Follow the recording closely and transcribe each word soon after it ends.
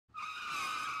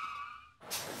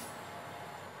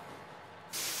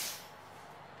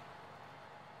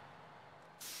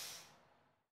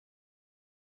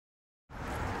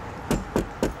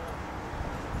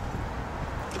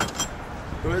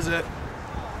is it?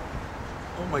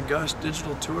 Oh my gosh,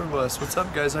 digital tour bus. What's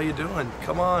up, guys? How you doing?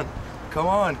 Come on. Come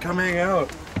on. Come hang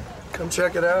out. Come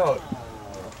check it out.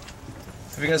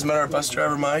 Have you guys met our bus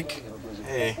driver, Mike?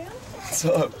 Hey. What's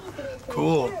up?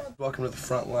 Cool. Welcome to the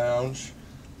front lounge.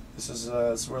 This is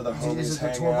where the homies hang out. Is this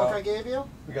the tour book I gave you?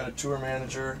 We got a tour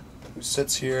manager who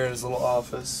sits here in his little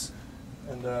office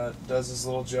and does his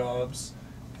little jobs.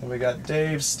 And we got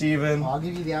Dave, Steven. I'll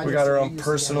give you the address. We got our own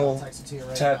personal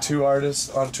tattoo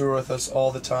artist on tour with us all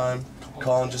the time.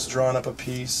 Colin just drawing up a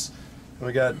piece. And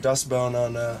we got Dustbone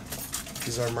on,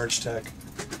 he's our merch tech.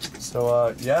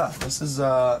 So yeah, this is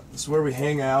where we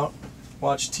hang out,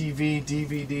 watch TV,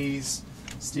 DVDs.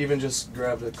 Steven just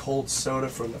grabbed a cold soda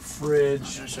from the fridge.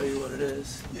 I'm gonna show you what it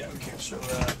is. Yeah, we can't show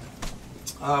that.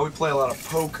 We play a lot of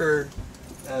poker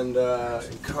and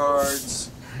cards,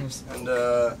 and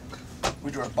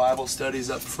we do our Bible studies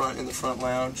up front in the front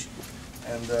lounge,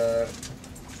 and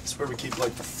it's where we keep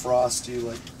like the frosty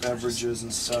beverages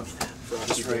and stuff,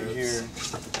 just right here.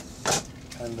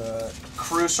 And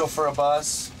crucial for a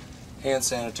bus, hand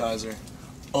sanitizer,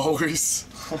 always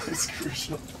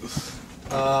crucial.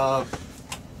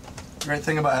 Great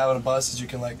thing about having a bus is you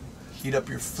can heat up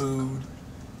your food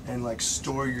and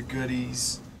store your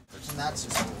goodies. And that's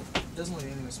just cool. It doesn't look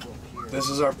anything that's cool here. This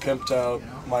is our pimped out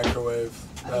microwave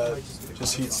that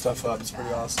just heats stuff up. It's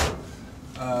pretty awesome.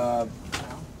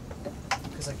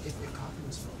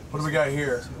 What do we got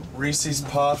here? Reese's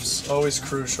Puffs, always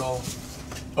crucial.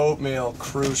 Oatmeal,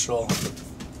 crucial.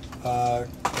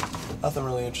 Nothing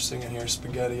really interesting in here.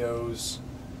 SpaghettiOs.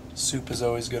 Soup is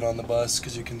always good on the bus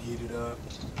because you can heat it up.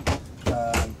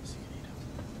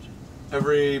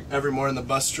 Every morning the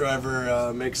bus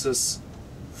driver makes us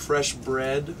fresh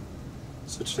bread.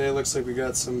 So today it looks like we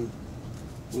got some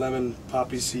lemon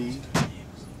poppy seed,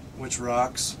 which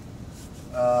rocks.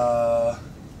 You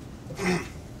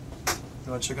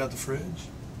want to check out the fridge?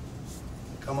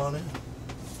 Come on in.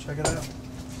 Check it out.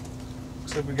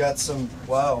 Looks like we got some,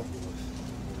 wow.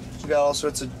 We got all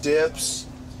sorts of dips.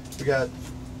 We got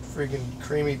freaking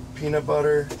creamy peanut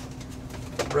butter.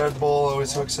 Red Bull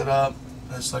always hooks it up.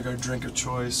 That's like our drink of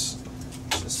choice.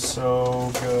 Just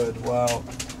so good. Wow.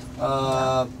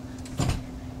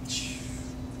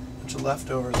 Bunch of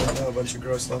leftovers. I know, a bunch of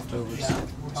gross leftovers. Yeah,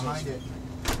 we're behind it.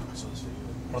 I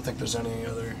don't think there's any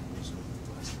other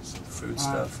food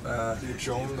stuff. You're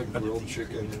showing the grilled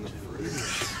chicken in the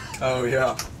fridge. Oh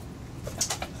yeah.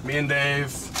 Me and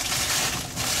Dave,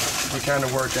 we kind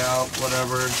of work out,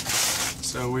 whatever.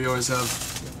 So we always have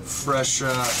fresh,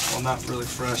 well, not really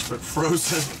fresh, but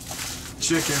frozen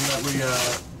chicken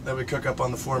that we cook up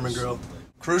on the Foreman grill.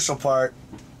 Crucial part,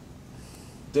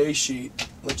 day sheet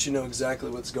lets you know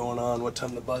exactly what's going on, what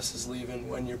time the bus is leaving,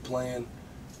 when you're playing,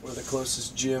 where the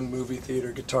closest gym, movie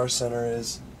theater, guitar center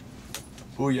is.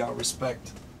 Booyah,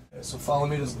 respect. Okay, so follow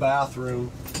me to this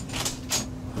bathroom.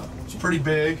 It's pretty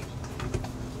big.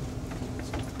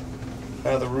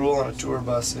 The rule on a tour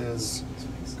bus is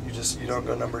you don't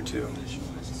go number 2.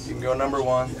 You can go number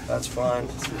 1, that's fine.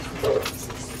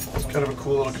 It's kind of a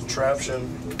cool little contraption.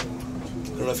 I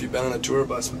don't know if you've been on a tour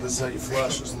bus, but this is how you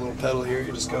flush. There's a little pedal here,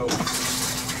 you just go. It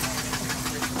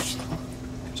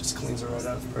just cleans it right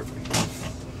out, it's perfect.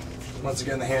 Once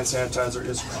again, the hand sanitizer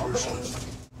is crucial.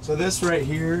 So this right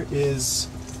here is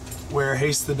where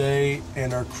Haste the Day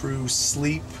and our crew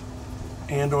sleep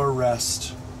and or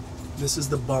rest. This is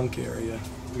the bunk area.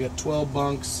 We got 12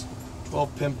 bunks,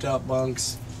 12 pimped out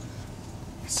bunks.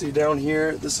 See down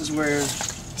here, this is where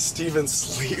Steven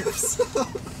sleeps.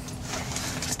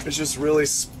 It's just really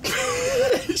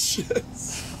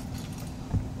spacious.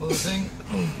 Well, the thing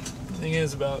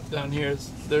is about down here is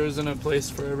there isn't a place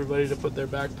for everybody to put their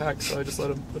backpacks, so I just let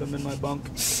them put them in my bunk.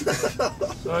 So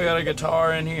I got a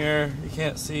guitar in here. You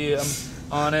can't see I'm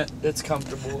on it. It's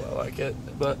comfortable. I like it,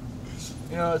 but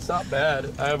you know it's not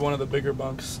bad. I have one of the bigger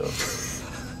bunks, so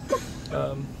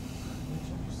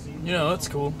you know it's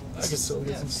cool. I can still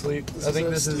get some sleep. I think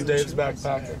this is Dave's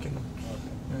backpack. I can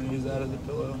use that as a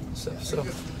pillow and stuff. So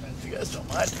if you guys don't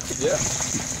mind. Yeah.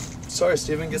 Sorry,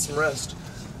 Steven. Get some rest.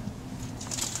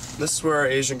 This is where our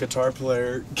Asian guitar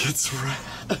player gets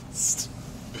rest.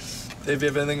 Dave, you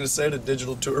have anything to say to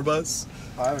Digital Tour Bus?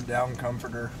 I have a down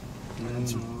comforter, and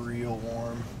it's real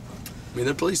warm. I mean,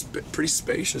 they're pretty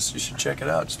spacious. You should check it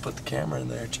out. Just put the camera in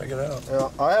there. Check it out. Yeah,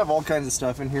 I have all kinds of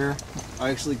stuff in here. I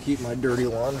actually keep my dirty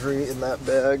laundry in that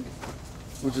bag,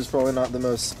 which is probably not the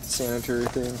most sanitary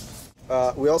thing.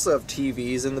 We also have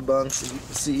TVs in the bunks, as you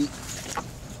can see.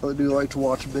 I do like to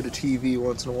watch a bit of TV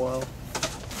once in a while.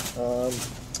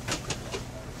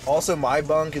 Also, my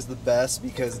bunk is the best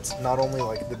because it's not only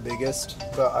like the biggest,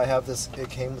 but I have this, it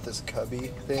came with this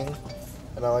cubby thing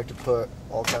and I like to put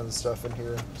all kinds of stuff in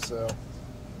here. So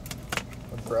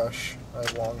a brush. I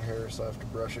have long hair, so I have to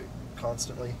brush it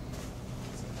constantly.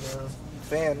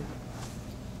 Fan.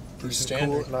 Pretty Keeps me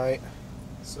standard. cool at night.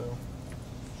 So,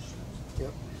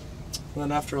 yep. And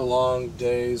then after a long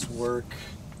day's work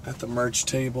at the merch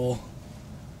table,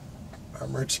 our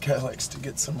merch guy likes to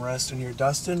get some rest in here.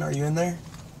 Dustin, are you in there?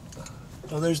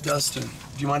 Oh, there's Dustin.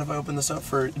 Do you mind if I open this up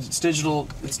for it's digital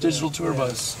tour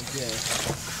bus?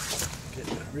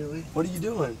 Yeah. Really? What are you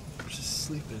doing? Just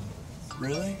sleeping.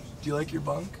 Really? Do you like your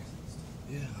bunk?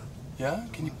 Yeah. Yeah?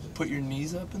 Can you put your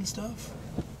knees up and stuff?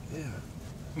 Yeah.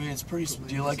 I mean, it's pretty.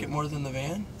 Do you like it more than the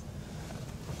van?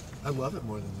 I love it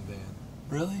more than the van.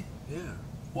 Really? Yeah.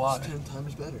 Why? It's 10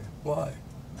 times better. Why?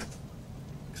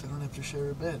 Because I don't have to share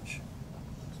a bench.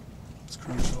 It's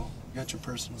crucial. You got your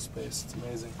personal space. It's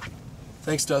amazing.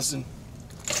 Thanks, Dustin.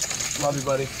 Love you,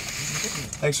 buddy.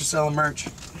 Thanks for selling merch.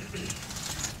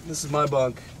 This is my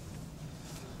bunk.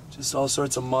 Just all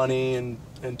sorts of money and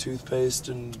toothpaste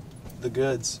and the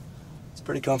goods. It's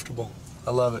pretty comfortable.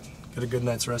 I love it. Get a good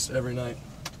night's rest every night.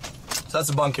 So that's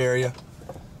the bunk area.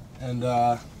 And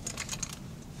the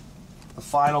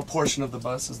final portion of the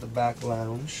bus is the back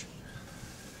lounge.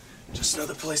 Just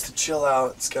another place to chill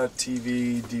out. It's got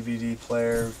TV, DVD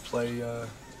player, play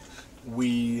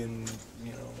Wii and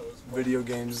video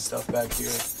games and stuff back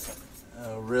here.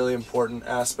 A really important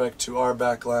aspect to our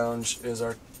back lounge is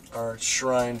our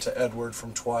shrine to Edward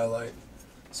from Twilight.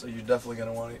 So you're definitely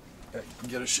gonna want to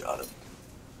get a shot of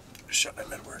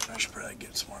Edward. I should probably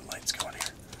get some more lights going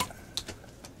here.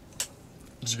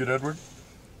 Did you get Edward?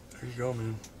 There you go,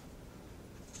 man.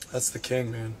 That's the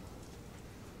king, man.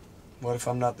 What if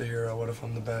I'm not the hero? What if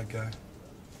I'm the bad guy?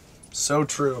 So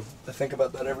true. I think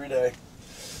about that every day.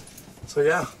 So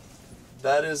yeah,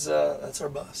 that's our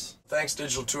bus. Thanks,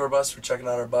 Digital Tour Bus, for checking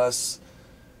out our bus.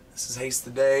 This is Haste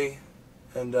today,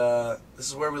 and this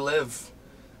is where we live.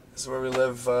 This is where we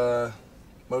live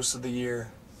most of the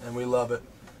year, and we love it.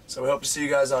 So we hope to see you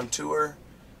guys on tour,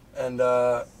 and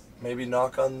maybe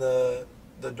knock on the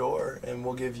door, and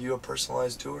we'll give you a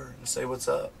personalized tour and say what's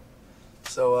up.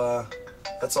 So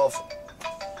that's all.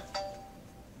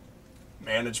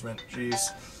 Management,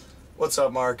 jeez. What's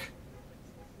up, Mark?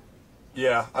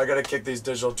 Yeah, I gotta kick these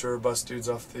Digital Tour Bus dudes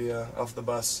off the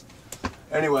bus.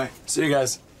 Anyway, see you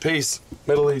guys. Peace.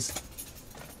 Middle East.